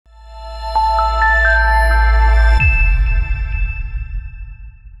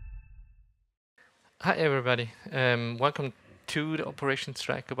everybody. Welcome to the operations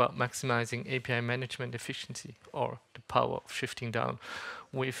track about maximizing API management efficiency, or the power of shifting down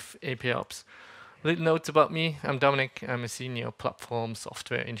with APIOps. Little notes about me. I'm Dominic. I'm a senior platform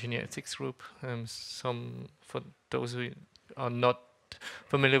software engineer at Six Group. For those who are not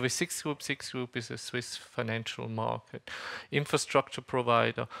familiar with Six Group is a Swiss financial market infrastructure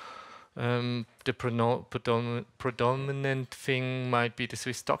provider. The predominant thing might be the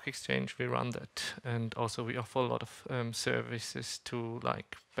Swiss Stock Exchange. We run that, and also we offer a lot of services to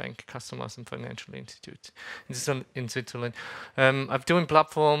like bank customers and financial institutes in Switzerland. I've been doing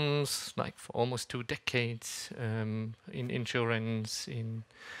platforms like for almost 2 decades in insurance, in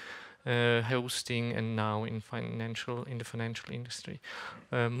hosting, and now in the financial industry.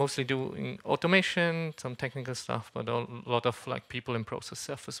 Mostly doing automation, some technical stuff, but a lot of like people and process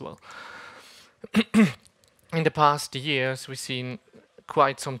stuff as well. In the past years, we've seen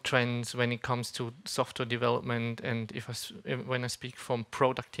quite some trends when it comes to software development, and when I speak from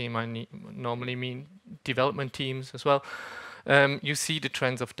product team, I normally mean development teams as well. You see the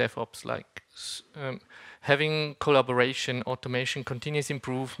trends of DevOps, like having collaboration, automation, continuous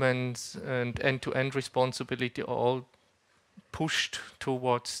improvements, and end-to-end responsibility are all pushed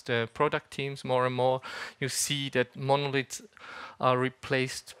towards the product teams more and more. You see that monoliths are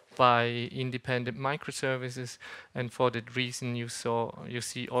replaced by independent microservices, and for that reason you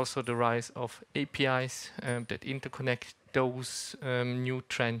see also the rise of APIs that interconnect those new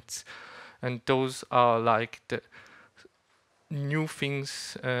trends, and those are like the new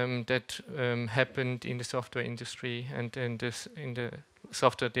things that happened in the software industry and in the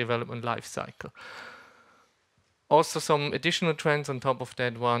software development life cycle. Also some additional trends on top of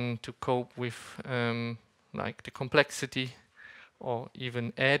that one to cope with like the complexity, or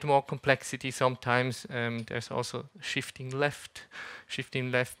even add more complexity sometimes. There's also shifting left. Shifting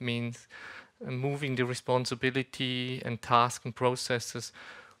left means moving the responsibility and tasks and processes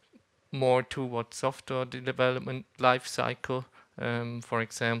more towards software development life cycle. For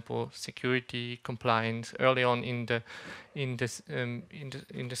example, security, compliance. Early on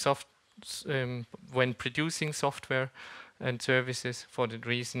when producing software and services, for that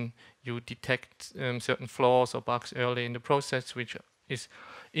reason, you detect certain flaws or bugs early in the process, which is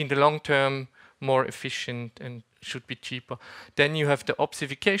in the long term more efficient and should be cheaper. Then you have the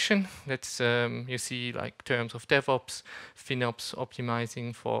opsification. That's you see like terms of DevOps, FinOps,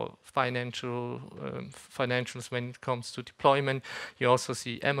 optimizing for financials when it comes to deployment. You also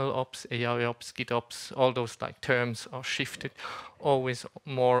see MLOps, AIOps, GitOps. All those like terms are shifted always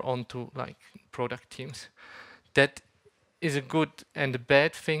more onto like product teams. That is a good and a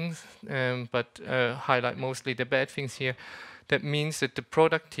bad thing, but highlight mostly the bad things here. That means that the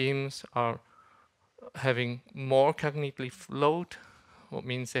product teams are having more cognitive load, what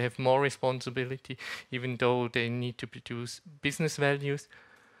means they have more responsibility, even though they need to produce business values.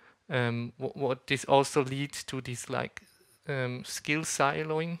 What this also leads to this like skill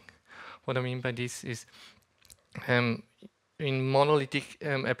siloing. What I mean by this is in monolithic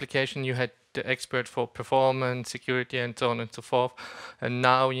application you had the expert for performance, security, and so on and so forth, and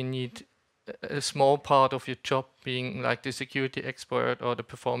now you need a small part of your job being like the security expert or the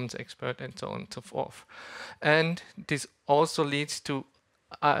performance expert, and so on and so forth. And this also leads to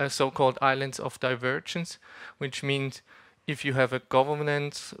so-called islands of divergence, which means if you have a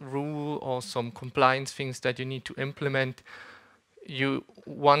governance rule or some compliance things that you need to implement, you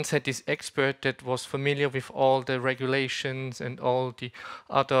once had this expert that was familiar with all the regulations and all the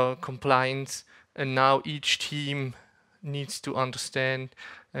other compliance, and now each team needs to understand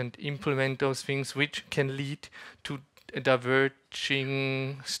and implement those things, which can lead to a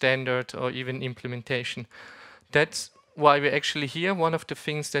diverging standard or even implementation. That's why we're actually here. One of the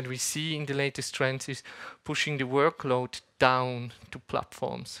things that we see in the latest trends is pushing the workload down to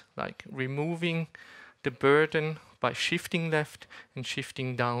platforms, like removing the burden by shifting left and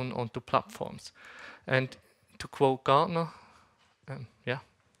shifting down onto platforms. And to quote Gartner,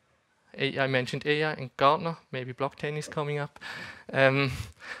 I mentioned AI and Gartner, maybe blockchain is coming up. A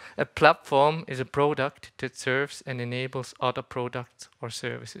platform is a product that serves and enables other products or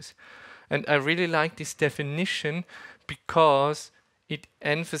services. And I really like this definition because it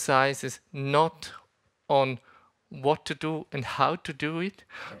emphasizes not on what to do and how to do it,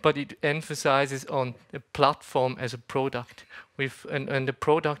 but it emphasizes on the platform as a product. And the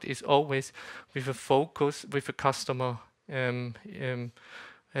product is always with a focus, with a customer,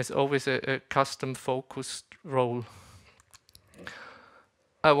 has always a custom-focused role.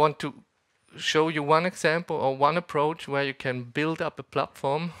 I want to show you one example or one approach where you can build up a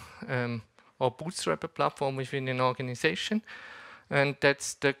platform or bootstrap a platform within an organization. and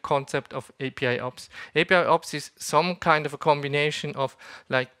that's the concept of API ops. API ops is some kind of a combination of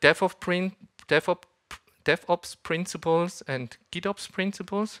like DevOps principles and GitOps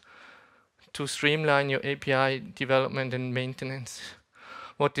principles to streamline your API development and maintenance.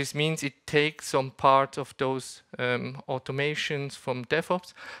 What this means, it takes some part of those automations from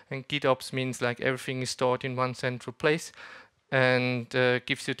DevOps, and GitOps means like everything is stored in one central place and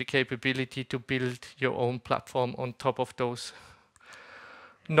gives you the capability to build your own platform on top of those.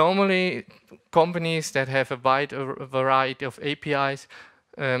 Normally, companies that have a wide variety of APIs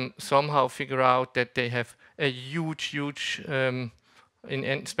somehow figure out that they have a huge,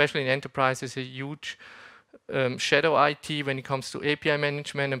 especially in enterprises, a huge shadow IT when it comes to API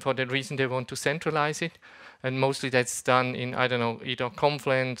management, and for that reason they want to centralize it. And mostly that's done in, I don't know, either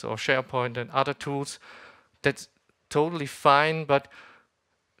Confluence or SharePoint and other tools. That's totally fine, but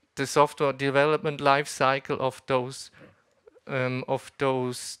the software development life cycle of those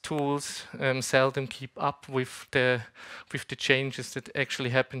tools seldom keep up with the changes that actually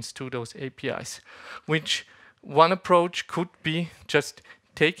happens to those APIs. Which one approach could be just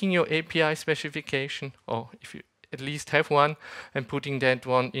taking your API specification, or if you at least have one, and putting that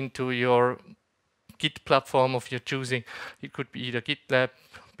one into your Git platform of your choosing. It could be either GitLab,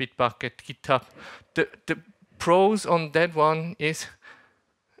 Bitbucket, GitHub. The pros on that one is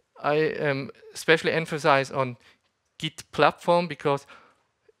I especially emphasize on Git platform, because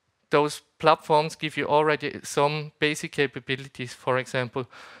those platforms give you already some basic capabilities. For example,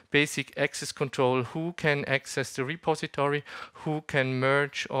 basic access control, who can access the repository, who can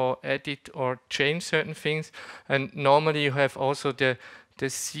merge or edit or change certain things. And normally you have also the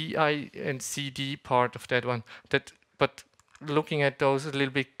CI and CD part of that one. But looking at those a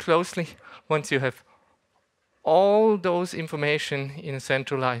little bit closely, once you have all those information in a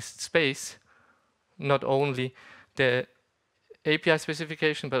centralized space, not only the API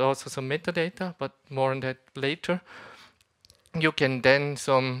specification, but also some metadata, but more on that later. You can then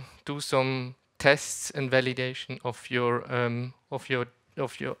do some tests and validation of your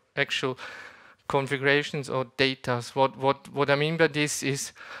actual configurations or data. What I mean by this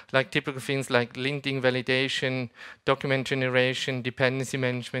is like typical things like linting validation, document generation, dependency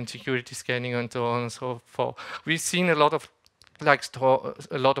management, security scanning, and so on and so forth. We've seen a lot of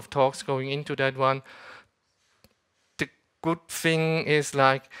talks going into that one. Good thing is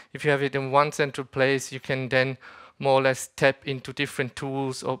like if you have it in one central place, you can then more or less tap into different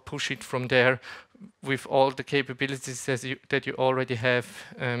tools or push it from there with all the capabilities that you already have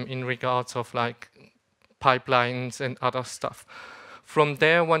in regards of like pipelines and other stuff. From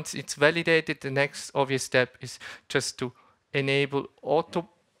there, once it's validated, the next obvious step is just to enable autopiling.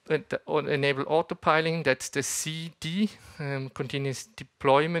 That's the CD, continuous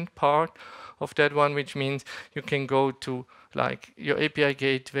deployment part of that one, which means you can go to like your API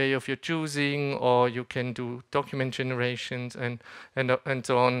gateway of your choosing, or you can do document generations and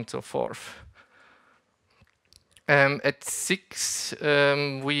so on and so forth. At 6,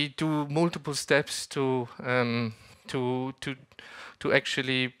 we do multiple steps to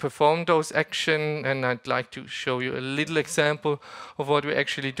actually perform those actions, and I'd like to show you a little example of what we're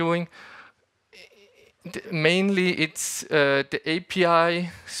actually doing. Mainly, it's the API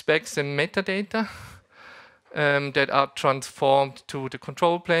specs and metadata that are transformed to the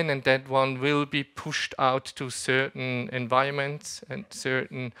control plane, and that one will be pushed out to certain environments and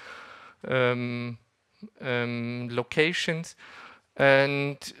certain locations.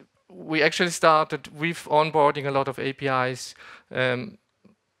 And we actually started with onboarding a lot of APIs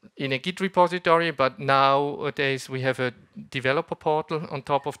in a Git repository, but nowadays we have a developer portal on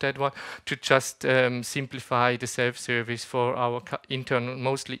top of that one to just simplify the self-service for our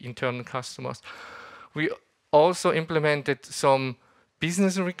mostly internal customers. We also implemented some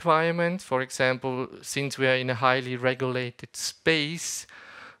business requirements. For example, since we are in a highly regulated space,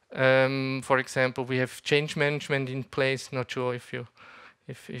 for example, we have change management in place. Not sure if you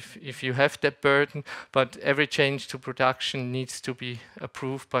have that burden, but every change to production needs to be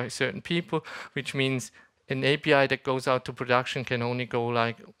approved by certain people, which means an API that goes out to production can only go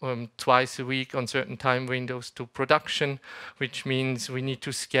like twice a week on certain time windows to production, which means we need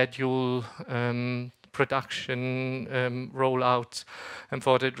to schedule production rollouts, and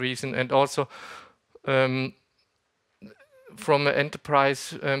for that reason, and also from an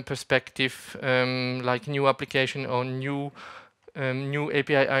enterprise perspective, like new application or new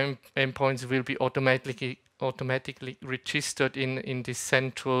API endpoints will be automatically registered in this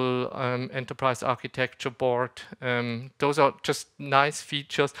central enterprise architecture board. Those are just nice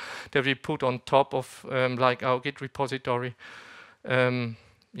features that we put on top of like our Git repository.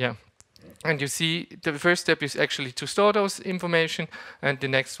 Yeah. And you see, the first step is actually to store those information, and the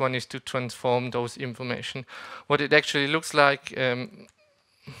next one is to transform those information. What it actually looks like,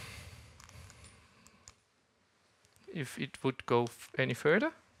 if it would go any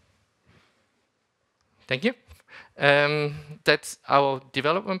further. Thank you. That's our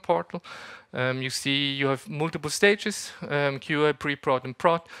development portal. You see you have multiple stages, QA, pre-prod, and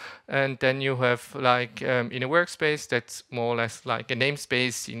prod. And then you have, like, in a workspace, that's more or less like a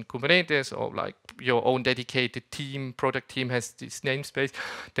namespace in Kubernetes, or like your own dedicated team, product team has this namespace.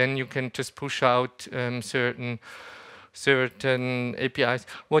 Then you can just push out certain APIs.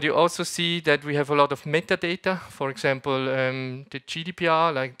 What you also see that we have a lot of metadata, for example, the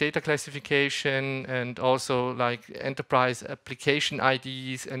GDPR, like data classification, and also like enterprise application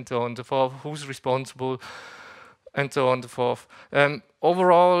IDs, and so on and so forth, who's responsible, and so on and so forth.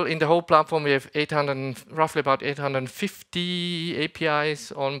 Overall, in the whole platform, we have roughly about 850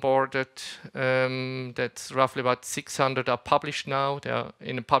 APIs onboarded. That's roughly about 600 are published now. They are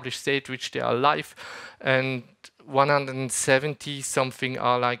in a published state, which they are live, and 170 something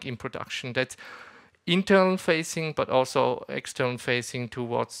are like in production. That's internal facing, but also external facing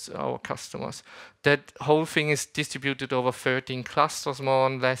towards our customers. That whole thing is distributed over 13 clusters, more or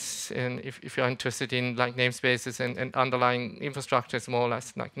less. And if you're interested in like namespaces and underlying infrastructure, it's more or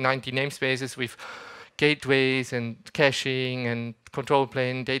less like 90 namespaces with gateways and caching and control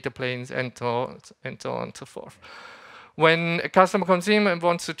plane, data planes, and so on and so forth. When a customer comes in and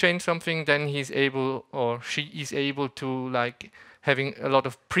wants to change something, then he's able, or she is able to, like, having a lot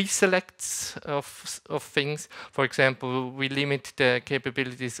of pre-selects of things. For example, we limit the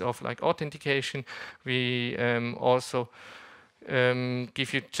capabilities of like authentication. We also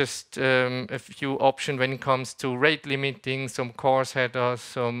give you just a few options when it comes to rate limiting, some course headers,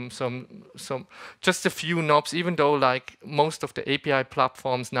 some just a few knobs. Even though like most of the API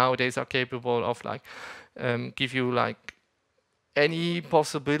platforms nowadays are capable of like give you like any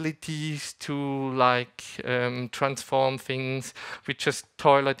possibilities to like transform things. We just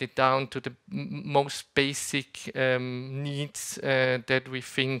toilet it down to the most basic needs that we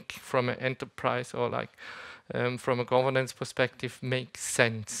think from an enterprise or like from a governance perspective makes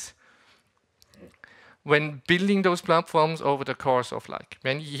sense. When building those platforms over the course of like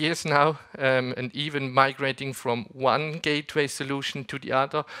many years now, and even migrating from one gateway solution to the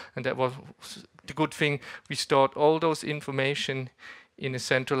other, and that was the good thing, we stored all those information in a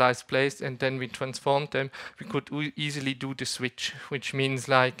centralized place, and then we transformed them. We could easily do the switch, which means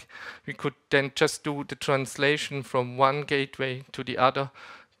like we could then just do the translation from one gateway to the other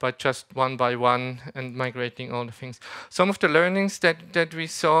by just one by one and migrating all the things. Some of the learnings that we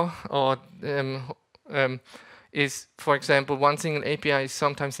saw, or is, for example, one single API is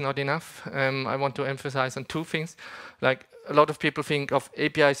sometimes not enough. I want to emphasize on two things. Like, a lot of people think of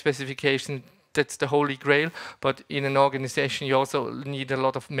API specification, that's the holy grail, but in an organization you also need a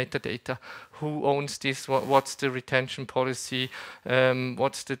lot of metadata. Who owns this? What's the retention policy?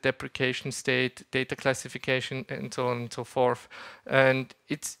 What's the deprecation state, data classification, and so on and so forth. And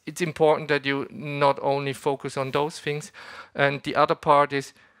it's important that you not only focus on those things. And the other part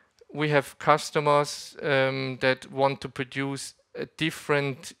is, we have customers that want to produce a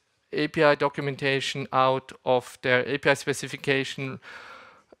different API documentation out of their API specification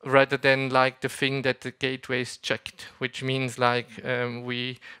rather than like the thing that the gateway is checked, which means like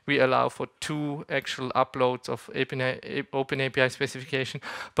we allow for 2 actual uploads of open API specification.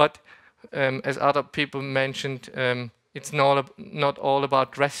 But as other people mentioned, it's not all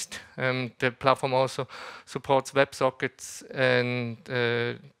about REST. The platform also supports WebSockets and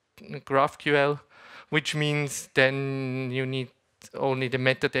GraphQL, which means then you need only the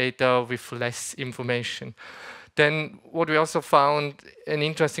metadata with less information. Then what we also found an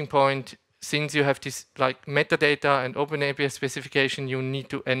interesting point, since you have this like metadata and open API specification, you need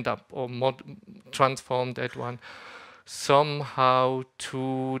to end up or transform that one somehow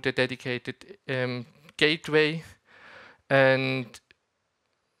to the dedicated gateway. And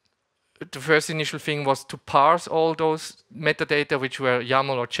the first initial thing was to parse all those metadata, which were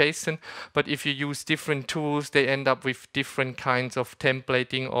YAML or JSON. But if you use different tools, they end up with different kinds of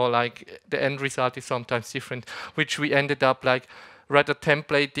templating, or like the end result is sometimes different, which we ended up like rather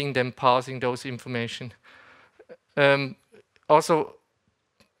templating than parsing those information. Also,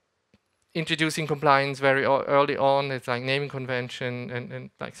 introducing compliance very early on, it's like naming convention and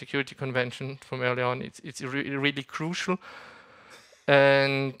like security convention from early on. It's really crucial.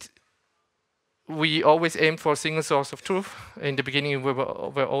 And we always aim for a single source of truth. In the beginning, we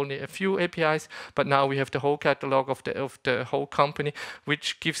were only a few APIs, but now we have the whole catalog of the whole company,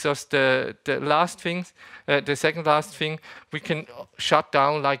 which gives us the last things. The second last thing, we can shut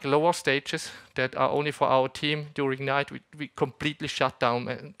down like lower stages that are only for our team during night. We completely shut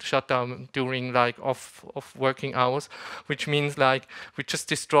down during like off working hours, which means like we just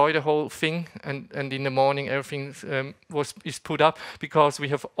destroy the whole thing, and in the morning everything is put up, because we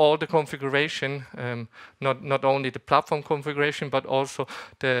have all the configuration, not only the platform configuration but also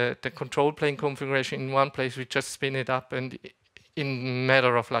the control plane configuration in one place. We just spin it up, and in a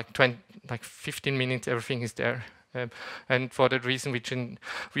matter of like 15 minutes everything is there. And for that reason,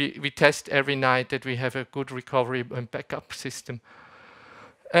 we test every night that we have a good recovery and backup system.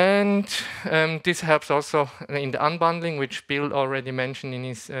 And this helps also in the unbundling, which Bill already mentioned in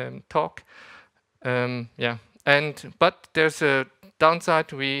his talk. Yeah, but there's a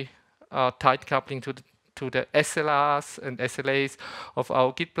downside. We are tight coupling to the SLRs and SLAs of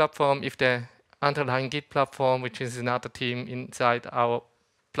our Git platform. If the underlying Git platform, which is another team inside our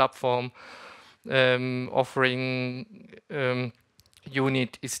platform, offering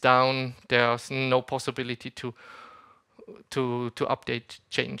unit is down, there's no possibility to update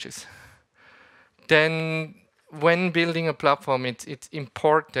changes. Then when building a platform, it's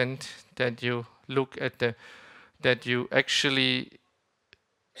important that you look at that you actually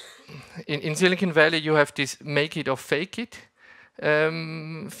in Silicon Valley you have this make it or fake it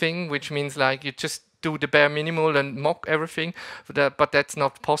thing, which means like you just do the bare minimal and mock everything, but that's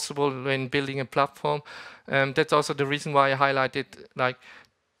not possible when building a platform. That's also the reason why I highlighted like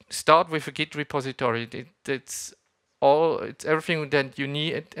start with a Git repository. It's everything that you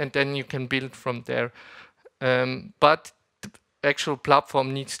need, and then you can build from there. But the actual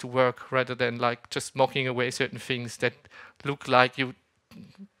platform needs to work rather than like just mocking away certain things that look like you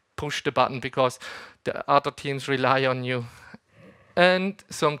push the button because the other teams rely on you. And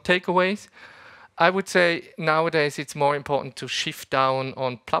some takeaways. I would say nowadays it's more important to shift down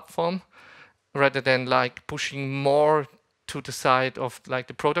on platform rather than like pushing more to the side of like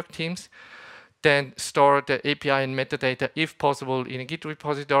the product teams. Then store the API and metadata, if possible, in a Git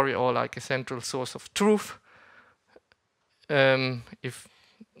repository or like a central source of truth. If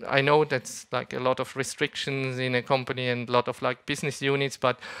I know that's like a lot of restrictions in a company and a lot of like business units,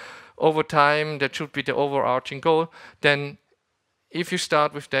 but over time that should be the overarching goal. Then if you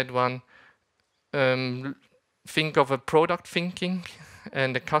start with that one, think of a product thinking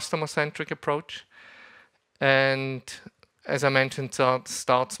and a customer-centric approach. And as I mentioned,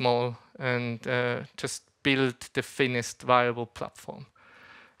 start small and just build the thinnest viable platform.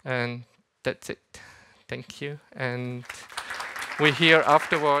 And that's it. Thank you. And we're here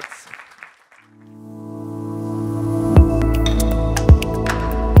afterwards